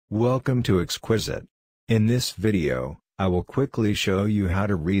Welcome to Exquisite. In this video, I will quickly show you how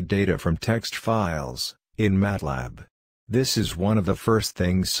to read data from text files in MATLAB. This is one of the first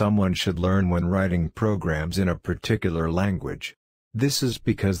things someone should learn when writing programs in a particular language. This is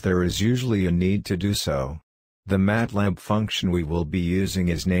because there is usually a need to do so. The MATLAB function we will be using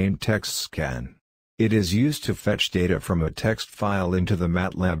is named textscan. It is used to fetch data from a text file into the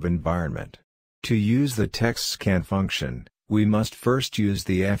MATLAB environment. To use the textscan function, we must first use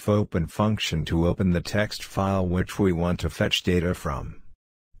the fopen function to open the text file which we want to fetch data from.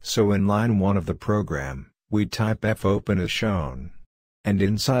 So in line 1 of the program, we type fopen as shown. And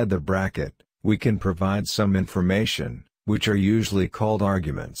inside the bracket, we can provide some information, which are usually called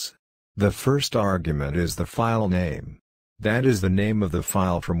arguments. The first argument is the file name. That is the name of the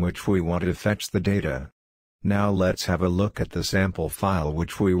file from which we want to fetch the data. Now let's have a look at the sample file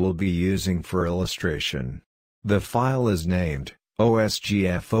which we will be using for illustration. The file is named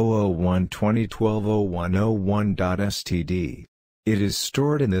osgf00120120101.std. It is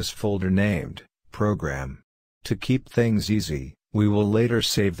stored in this folder named program. To keep things easy, we will later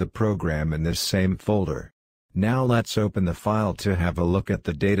save the program in this same folder. Now let's open the file to have a look at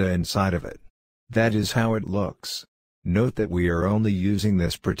the data inside of it. That is how it looks. Note that we are only using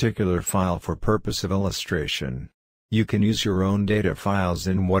this particular file for purpose of illustration. You can use your own data files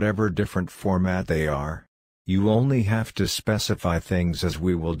in whatever different format they are. You only have to specify things as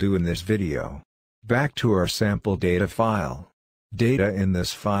we will do in this video. Back to our sample data file. Data in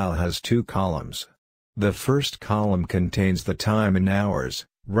this file has two columns. The first column contains the time in hours,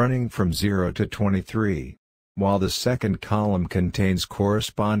 running from 0 to 23, while the second column contains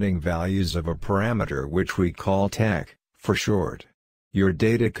corresponding values of a parameter which we call tech, for short. Your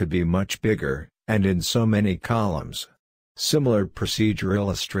data could be much bigger, and in so many columns. Similar procedure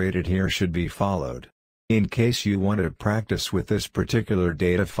illustrated here should be followed. In case you want to practice with this particular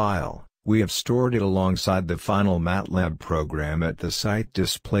data file, we have stored it alongside the final MATLAB program at the site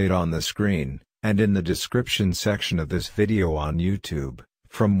displayed on the screen, and in the description section of this video on YouTube,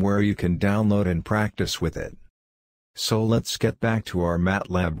 from where you can download and practice with it. So let's get back to our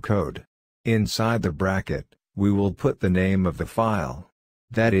MATLAB code. Inside the bracket, we will put the name of the file.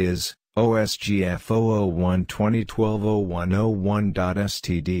 That is,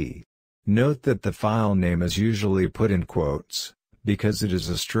 osgf00120120101.std. Note that the file name is usually put in quotes, because it is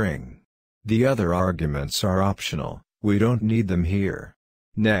a string. The other arguments are optional, we don't need them here.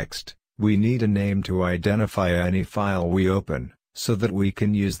 Next, we need a name to identify any file we open, so that we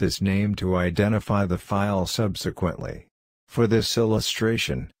can use this name to identify the file subsequently. For this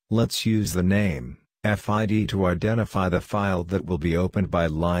illustration, let's use the name FID to identify the file that will be opened by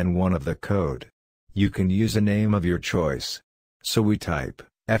line 1 of the code. You can use a name of your choice. So we type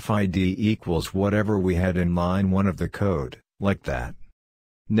FID equals whatever we had in line 1 of the code, like that.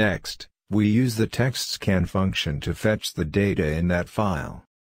 Next, we use the textscan function to fetch the data in that file.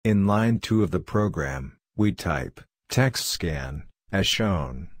 In line 2 of the program, we type textscan, as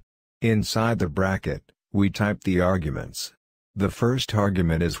shown. Inside the bracket, we type the arguments. The first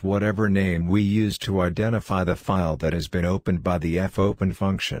argument is whatever name we use to identify the file that has been opened by the fopen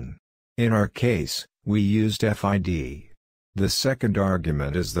function. In our case, we used FID. The second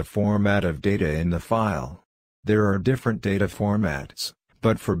argument is the format of data in the file. There are different data formats,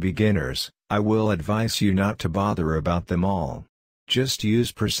 but for beginners, I will advise you not to bother about them all. Just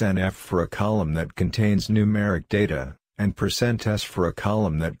use %f for a column that contains numeric data, and %s for a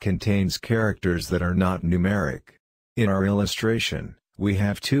column that contains characters that are not numeric. In our illustration, we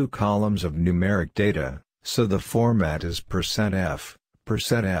have two columns of numeric data, so the format is %f,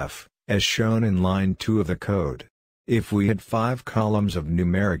 as shown in line 2 of the code. If we had 5 columns of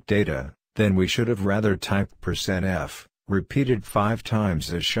numeric data, then we should have rather typed %f, repeated 5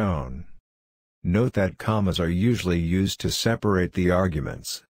 times as shown. Note that commas are usually used to separate the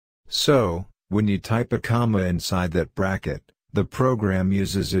arguments. So, when you type a comma inside that bracket, the program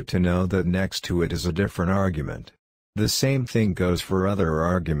uses it to know that next to it is a different argument. The same thing goes for other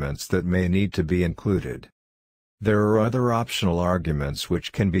arguments that may need to be included. There are other optional arguments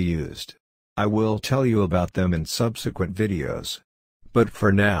which can be used. I will tell you about them in subsequent videos. But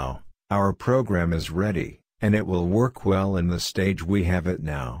for now, our program is ready, and it will work well in the stage we have it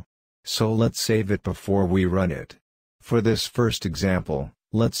now. So let's save it before we run it. For this first example,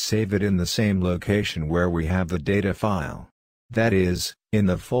 let's save it in the same location where we have the data file. That is, in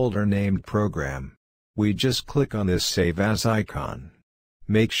the folder named program. We just click on this Save As icon.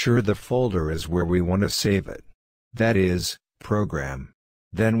 Make sure the folder is where we want to save it. That is, program.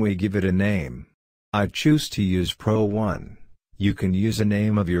 Then we give it a name. I choose to use Pro1. You can use a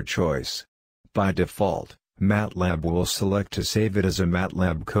name of your choice. By default, MATLAB will select to save it as a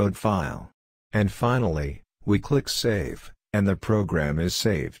MATLAB code file. And finally, we click Save, and the program is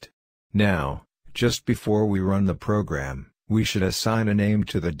saved. Now, just before we run the program, we should assign a name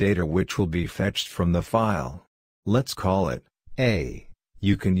to the data which will be fetched from the file. Let's call it A.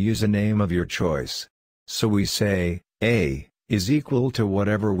 You can use a name of your choice. So we say, A is equal to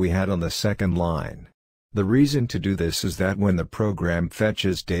whatever we had on the second line. The reason to do this is that when the program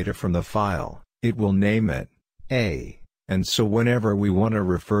fetches data from the file, it will name it A, and so whenever we want to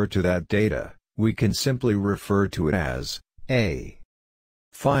refer to that data, we can simply refer to it as A.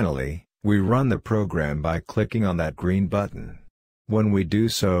 Finally, we run the program by clicking on that green button. When we do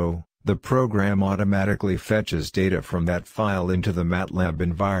so, the program automatically fetches data from that file into the MATLAB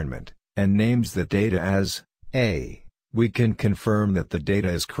environment, and names the data as A. We can confirm that the data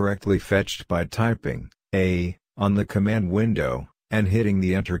is correctly fetched by typing A on the command window, and hitting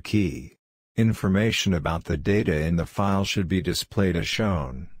the Enter key. Information about the data in the file should be displayed as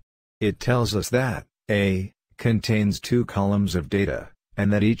shown. It tells us that A contains 2 columns of data,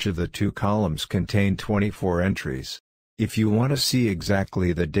 and that each of the 2 columns contain 24 entries. If you want to see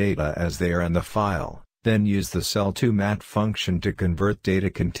exactly the data as they are in the file, then use the cell2mat function to convert data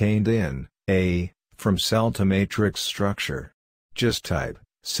contained in A from cell to matrix structure. Just type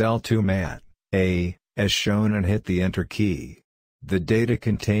cell2mat A as shown and hit the Enter key. The data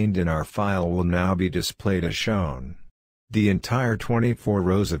contained in our file will now be displayed as shown. The entire 24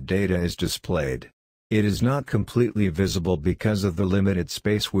 rows of data is displayed. It is not completely visible because of the limited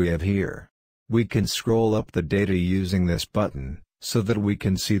space we have here. We can scroll up the data using this button, so that we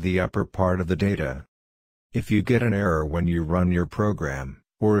can see the upper part of the data. If you get an error when you run your program,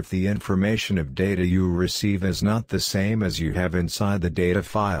 or if the information of data you receive is not the same as you have inside the data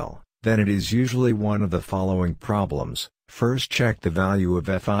file, then it is usually one of the following problems. First, check the value of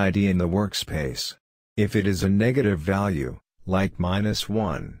FID in the workspace. If it is a negative value, like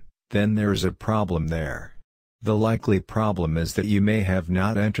 -1, then there is a problem there. The likely problem is that you may have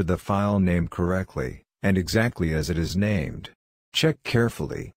not entered the file name correctly, and exactly as it is named. Check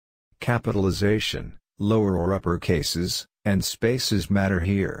carefully. Capitalization, lower or upper cases, and spaces matter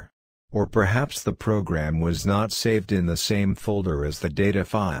here. Or perhaps the program was not saved in the same folder as the data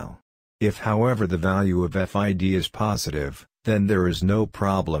file. If however the value of FID is positive, then there is no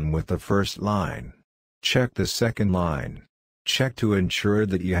problem with the first line. Check the second line. Check to ensure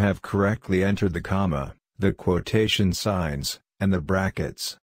that you have correctly entered the comma, the quotation signs, and the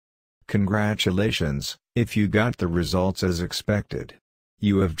brackets. Congratulations, if you got the results as expected.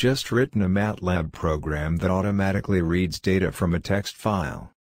 You have just written a MATLAB program that automatically reads data from a text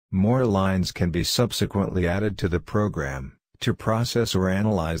file. More lines can be subsequently added to the program, to process or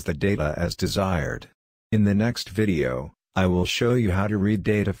analyze the data as desired. In the next video, I will show you how to read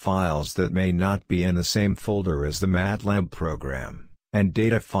data files that may not be in the same folder as the MATLAB program, and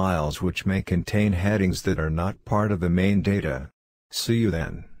data files which may contain headings that are not part of the main data. See you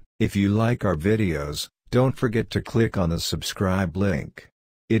then. If you like our videos, don't forget to click on the subscribe link.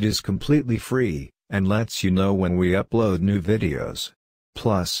 It is completely free, and lets you know when we upload new videos.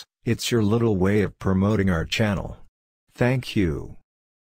 Plus, it's your little way of promoting our channel. Thank you.